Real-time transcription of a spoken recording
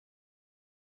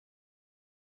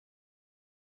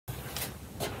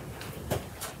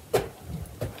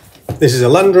This is a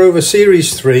Land Rover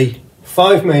Series 3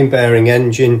 5 main bearing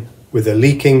engine with a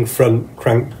leaking front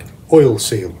crank oil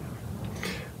seal.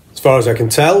 As far as I can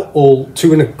tell, all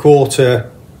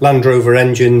 2¼ Land Rover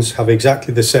engines have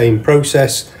exactly the same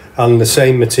process and the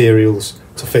same materials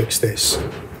to fix this.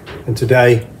 And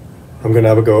today I'm going to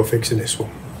have a go at fixing this one.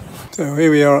 So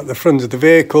here we are at the front of the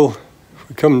vehicle. If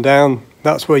we come down,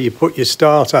 that's where you put your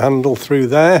starter handle through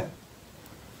there.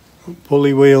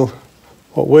 Pulley wheel.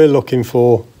 What we're looking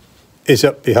for is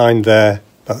up behind there.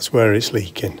 That's where it's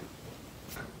leaking.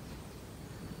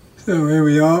 So here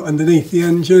we are underneath the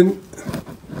engine.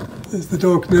 There's the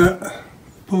dog nut,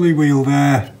 pulley wheel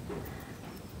there,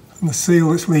 and the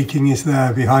seal that's leaking is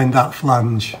there behind that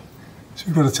flange. So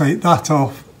we've got to take that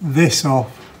off, this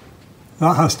off,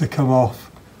 that has to come off,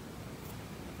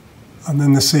 and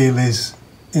then the seal is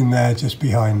in there just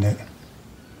behind it.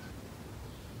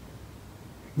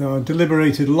 Now, I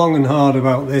deliberated long and hard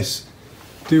about this.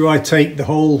 Do I take the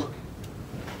whole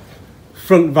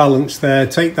front valance there,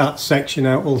 take that section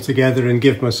out altogether and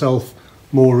give myself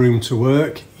more room to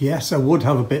work? Yes, I would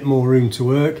have a bit more room to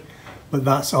work, but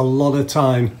that's a lot of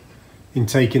time in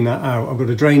taking that out. I've got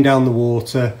to drain down the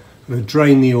water, I've got to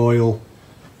drain the oil.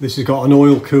 This has got an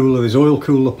oil cooler, there's oil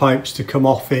cooler pipes to come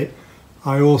off it.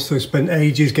 I also spent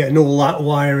ages getting all that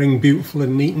wiring beautiful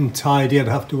and neat and tidy. I'd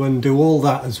have to undo all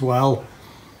that as well.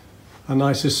 And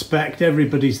I suspect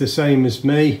everybody's the same as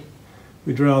me.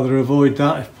 We'd rather avoid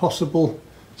that if possible.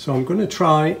 So I'm going to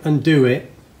try and do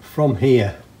it from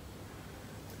here.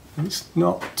 It's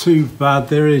not too bad.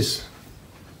 There's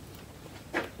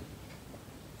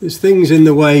things in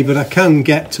the way, but I can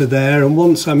get to there. And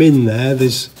once I'm in there,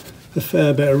 there's a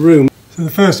fair bit of room. So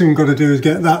the first thing I've got to do is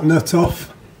get that nut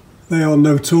off. They are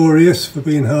notorious for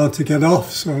being hard to get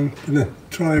off. So I'm going to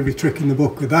try every trick in the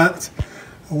book with that.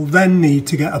 I'll then need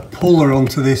to get a puller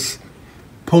onto this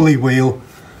pulley wheel,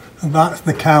 and that's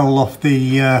the cowl off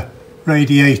the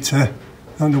radiator.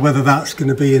 I don't know whether that's going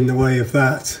to be in the way of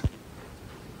that.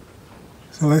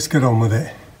 So let's get on with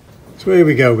it. So here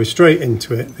we go, we're straight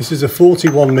into it. This is a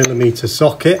 41mm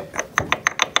socket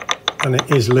and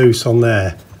it is loose on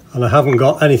there. And I haven't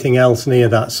got anything else near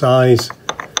that size,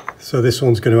 so this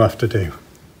one's going to have to do.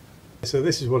 So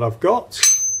this is what I've got.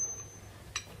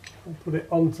 I'll put it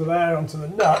onto there, onto the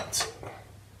nut.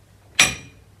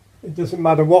 It doesn't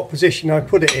matter what position I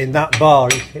put it in, that bar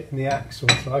is hitting the axle,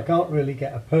 so I can't really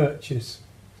get a purchase.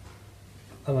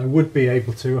 And I would be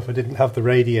able to if I didn't have the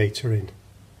radiator in.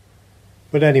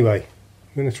 But anyway,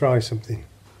 I'm going to try something.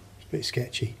 It's a bit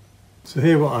sketchy. So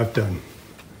here what I've done.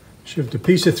 Shoved a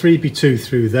piece of 3x2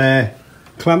 through there,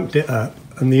 clamped it up,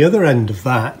 and the other end of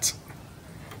that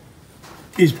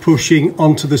is pushing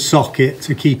onto the socket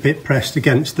to keep it pressed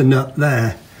against the nut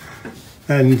there.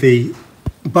 And the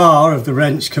bar of the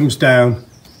wrench comes down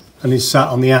and is sat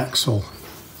on the axle.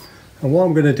 And what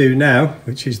I'm going to do now,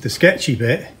 which is the sketchy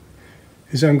bit,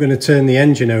 is I'm going to turn the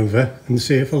engine over and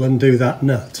see if I'll undo that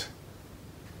nut.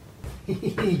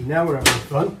 Now we're having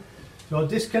fun. So I'll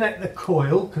disconnect the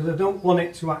coil because I don't want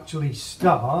it to actually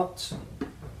start,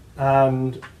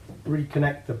 and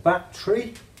reconnect the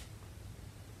battery.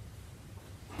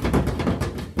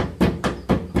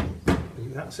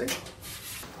 That's it.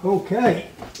 Okay,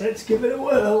 let's give it a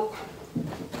whirl.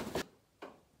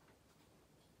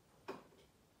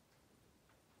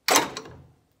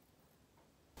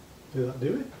 Did that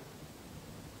do it?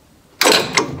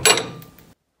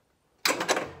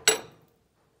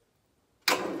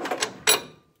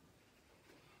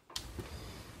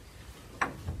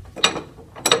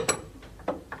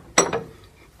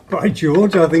 By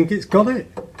George, I think it's got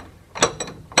it.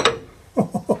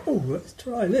 Oh, let's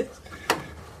try this.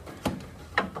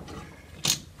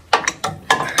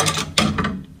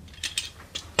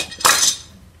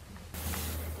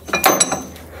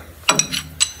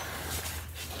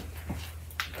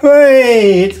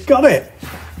 Hey, it's got it.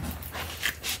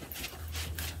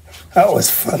 That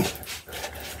was fun.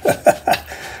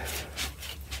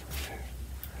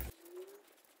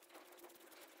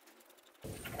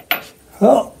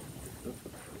 Oh,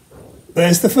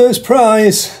 there's the first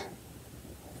prize.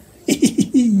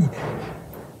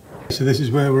 So this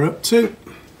is where we're up to.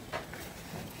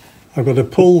 I've got to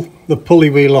pull the pulley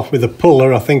wheel off with a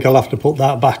puller. I think I'll have to put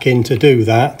that back in to do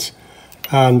that.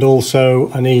 And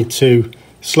also I need to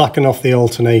slacken off the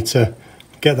alternator,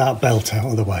 get that belt out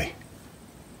of the way.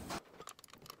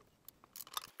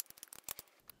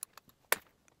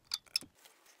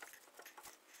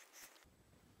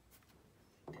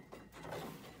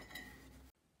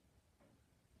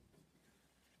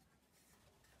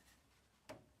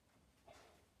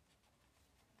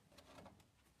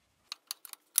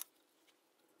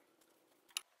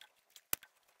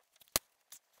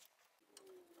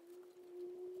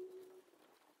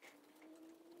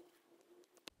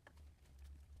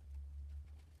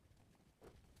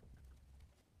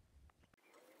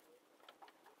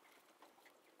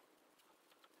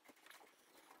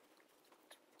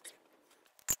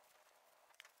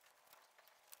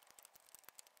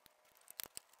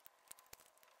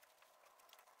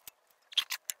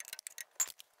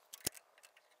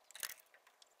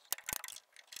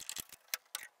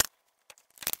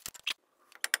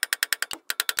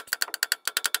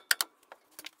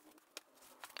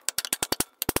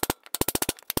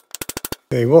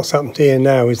 Okay, what's happened here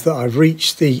now is that I've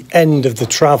reached the end of the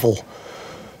travel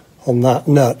on that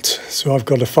nut, so I've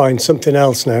got to find something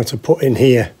else now to put in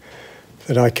here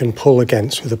that I can pull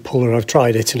against with a puller. I've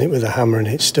tried hitting it with a hammer and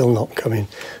it's still not coming,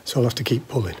 so I'll have to keep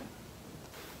pulling.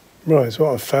 Right, so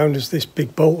what I've found is this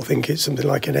big bolt. I think it's something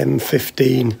like an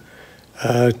M15,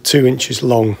 2 inches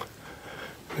long.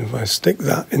 If I stick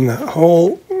that in that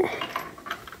hole,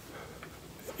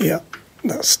 yeah,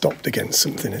 that's stopped against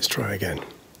something. Let's try again.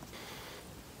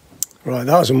 Right,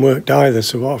 that hasn't worked either,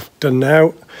 so what I've done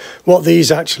now, what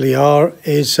these actually are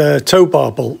is tow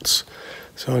bar bolts.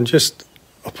 So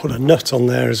I'll put a nut on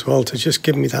there as well to just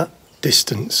give me that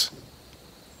distance.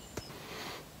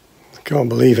 I can't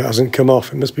believe it hasn't come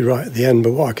off. It must be right at the end,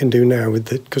 but what I can do now with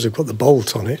because I've got the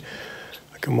bolt on it,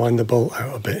 I can wind the bolt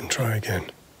out a bit and try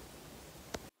again.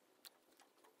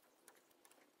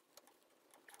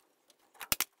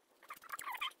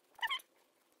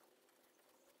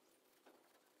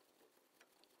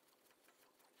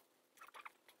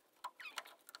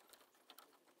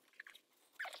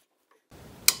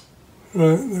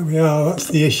 Right, there we are, that's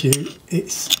the issue.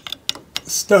 It's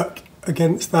stuck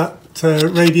against that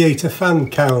radiator fan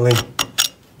cowling.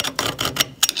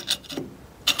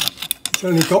 It's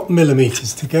only got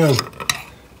millimetres to go,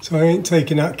 so I ain't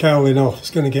taking that cowling off.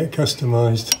 It's going to get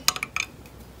customised.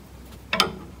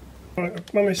 Right,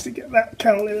 I've managed to get that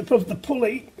cowling above the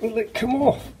pulley. Will it come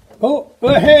off? Oh,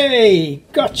 hey,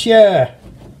 gotcha!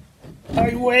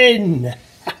 I win!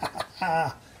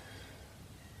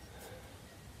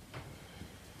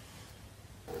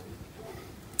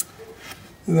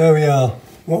 There we are.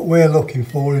 What we're looking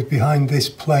for is behind this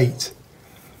plate.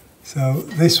 So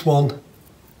this one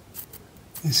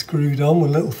is screwed on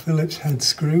with little Phillips head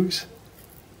screws.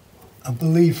 I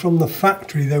believe from the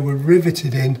factory they were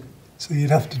riveted in, so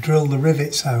you'd have to drill the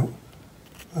rivets out.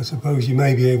 I suppose you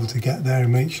may be able to get there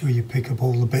and make sure you pick up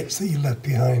all the bits that you left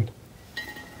behind.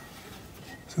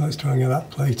 So let's try and get that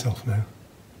plate off now.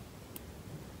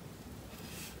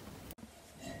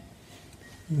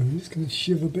 I'm just going to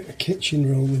shove a bit of kitchen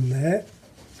roll in there.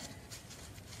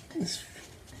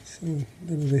 So a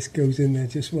bit of this goes in there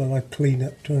just while I try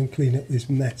and clean up this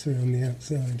mess around the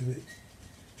outside of it.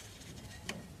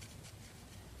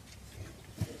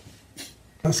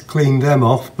 That's cleaned them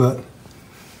off, but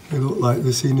they look like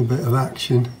they've seen a bit of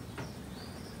action.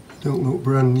 Don't look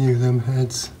brand new, them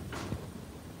heads.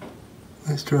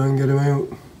 Let's try and get them out.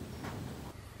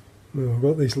 Well, I've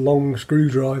got this long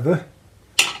screwdriver.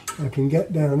 I can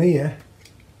get down here.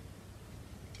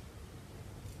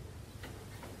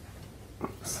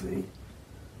 Let's see.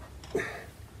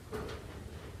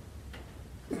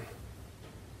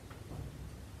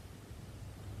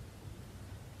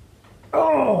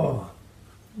 Oh!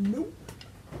 Nope.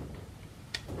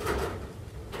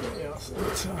 Yeah, so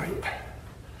tight.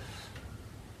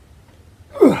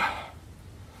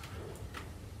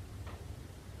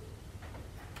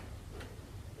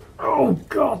 Oh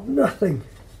God, nothing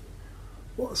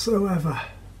whatsoever.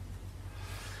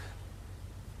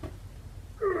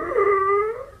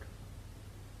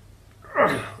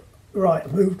 Right,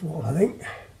 I've moved one, I think.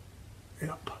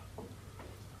 Yep.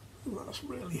 That's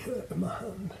really hurting my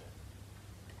hand.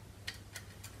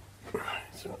 Right,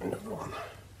 so another one.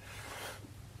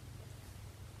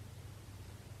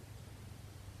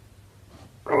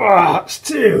 Oh, that's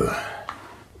two.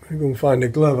 I'm going to go and find a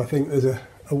glove. I think there's a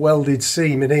welded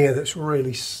seam in here that's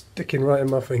really sticking right in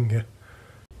my finger.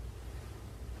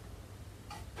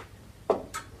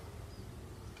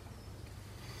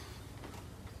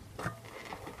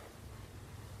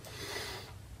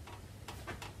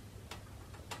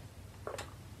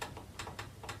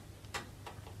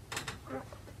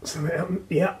 So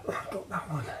yeah, I've got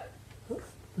that one. That's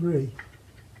three.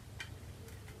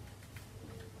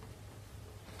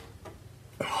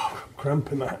 Oh, I've got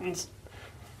cramp in my hands.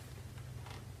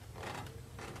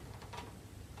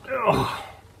 Oh.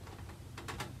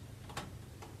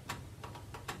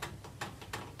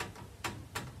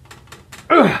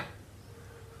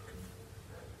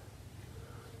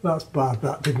 That's bad,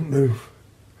 that didn't move.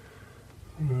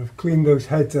 I've cleaned those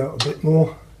heads out a bit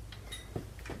more.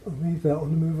 I'll leave that one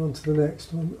and move on to the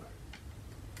next one.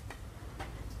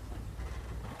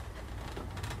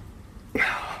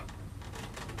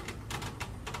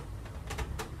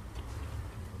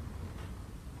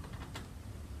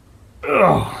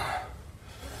 Oh.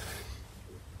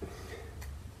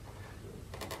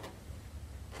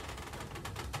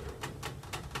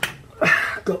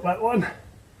 Got that one.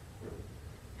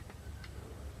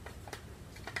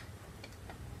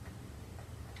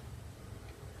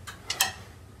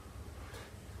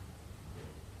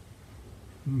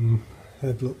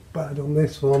 Head looked bad on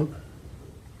this one.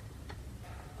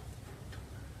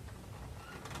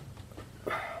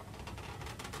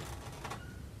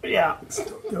 Yeah, it's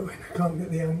not going. I can't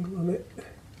get the angle on it.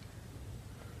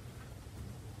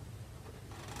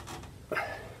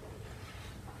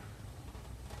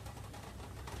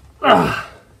 Ah!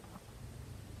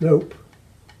 Nope.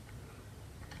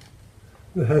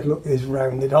 The headlock is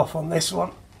rounded off on this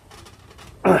one.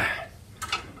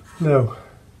 No.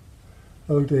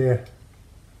 Oh dear.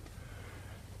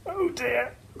 Oh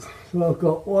dear. So I've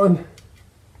got 1,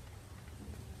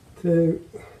 2,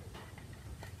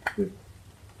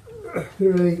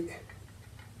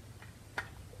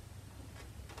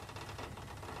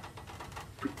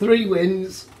 3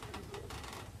 wins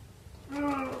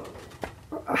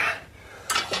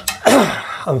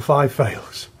and 5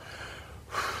 fails.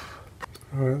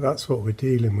 Alright, that's what we're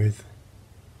dealing with.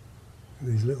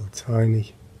 These little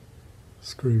tiny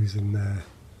screws in there.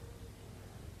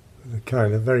 They're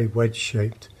kind of very wedge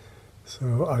shaped.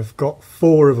 So I've got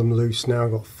 4 of them loose now,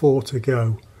 I've got 4 to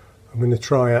go. I'm going to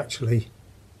try actually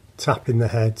tapping the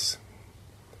heads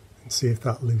and see if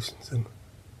that loosens them.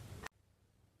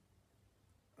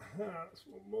 That's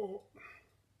 1 more.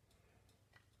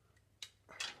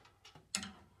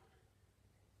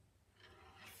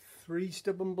 Three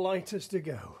stubborn blighters to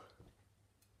go.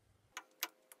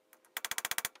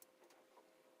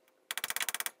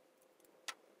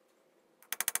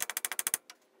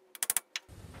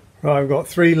 Right, I've got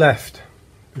 3 left.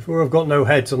 Before I've got no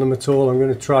heads on them at all, I'm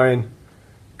going to try and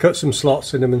cut some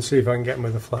slots in them and see if I can get them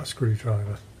with a flat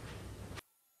screwdriver.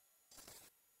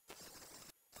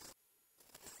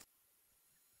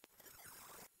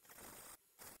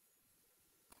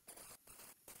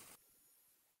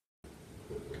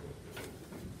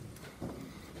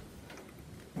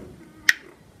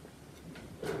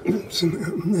 Something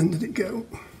happened then, did it go?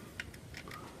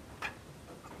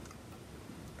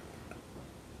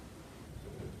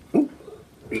 Oh,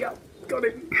 yeah, got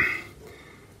it.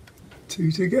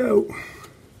 2 to go.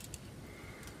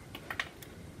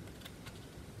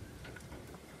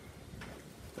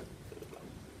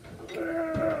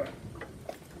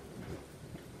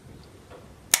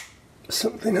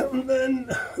 Something happened then.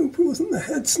 Hope it wasn't the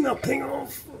head snapping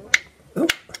off. Oh.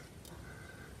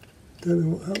 Don't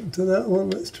know what happened to that one.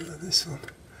 Let's try this one.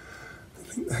 I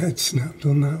think the head snapped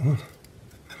on that one.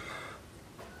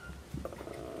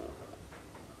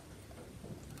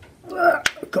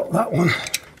 Got that one.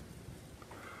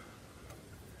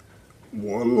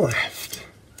 1 left.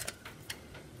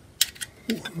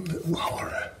 1 little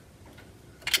horror.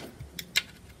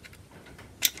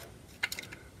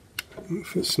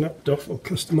 If it snapped off, I'll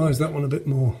customise that one a bit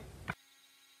more.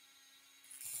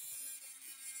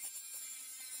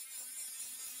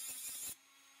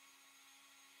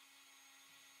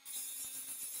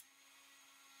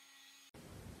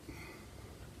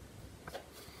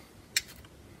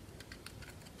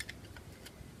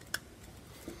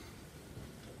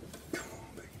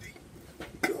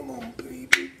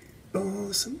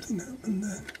 Oh, something happened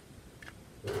then.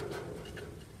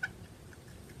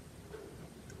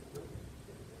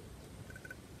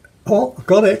 Oh, I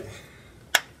got it.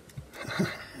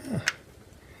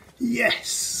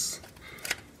 Yes,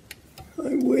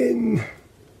 I win.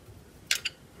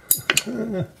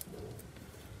 Come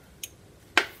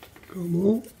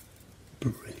on.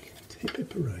 Brilliant. Hip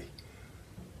hip hooray.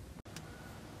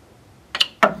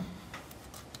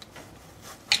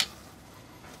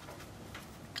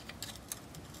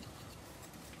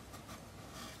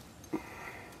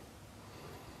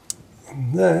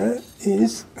 And there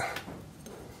is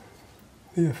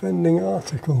the offending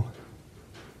article.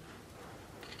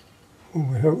 Oh,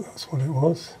 we hope that's what it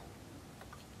was.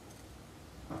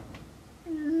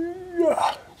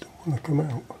 Yeah, don't want to come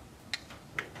out.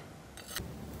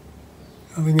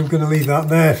 I think I'm going to leave that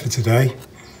there for today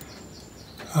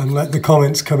and let the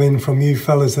comments come in from you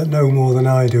fellas that know more than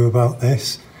I do about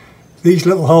this. These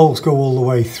little holes go all the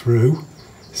way through,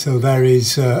 so there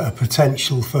is a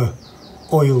potential for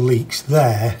oil leaks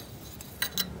there.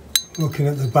 Looking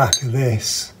at the back of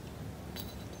this,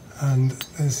 and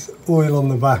there's oil on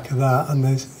the back of that, and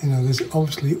there's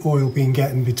obviously oil being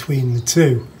getting between the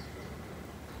two.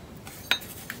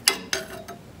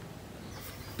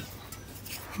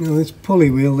 Now this pulley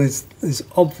wheel, there's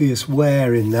obvious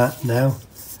wear in that now.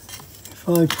 If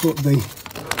I put the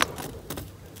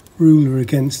ruler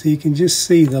against it, you can just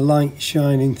see the light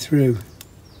shining through.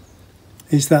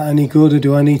 Is that any good, or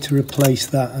do I need to replace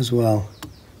that as well?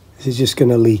 This is just going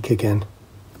to leak again.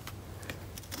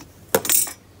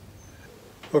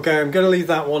 Okay, I'm going to leave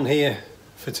that one here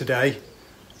for today.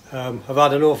 I've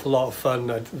had an awful lot of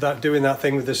fun doing that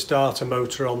thing with the starter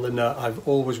motor on the nut. I've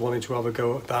always wanted to have a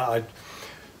go at that. I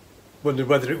wondered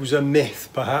whether it was a myth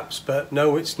perhaps, but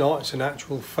no, it's not. It's an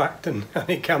actual fact, and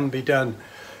it can be done.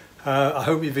 I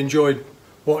hope you've enjoyed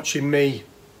watching me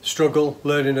struggle,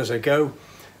 learning as I go.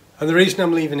 And the reason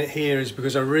I'm leaving it here is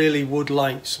because I really would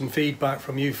like some feedback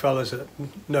from you fellas that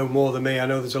know more than me. I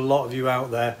know there's a lot of you out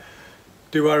there.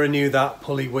 Do I renew that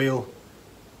pulley wheel?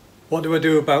 What do I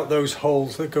do about those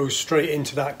holes that go straight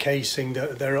into that casing?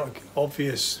 That there are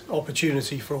obvious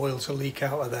opportunity for oil to leak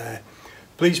out of there.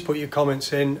 Please put your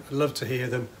comments in. I'd love to hear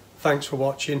them. Thanks for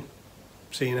watching.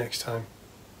 See you next time.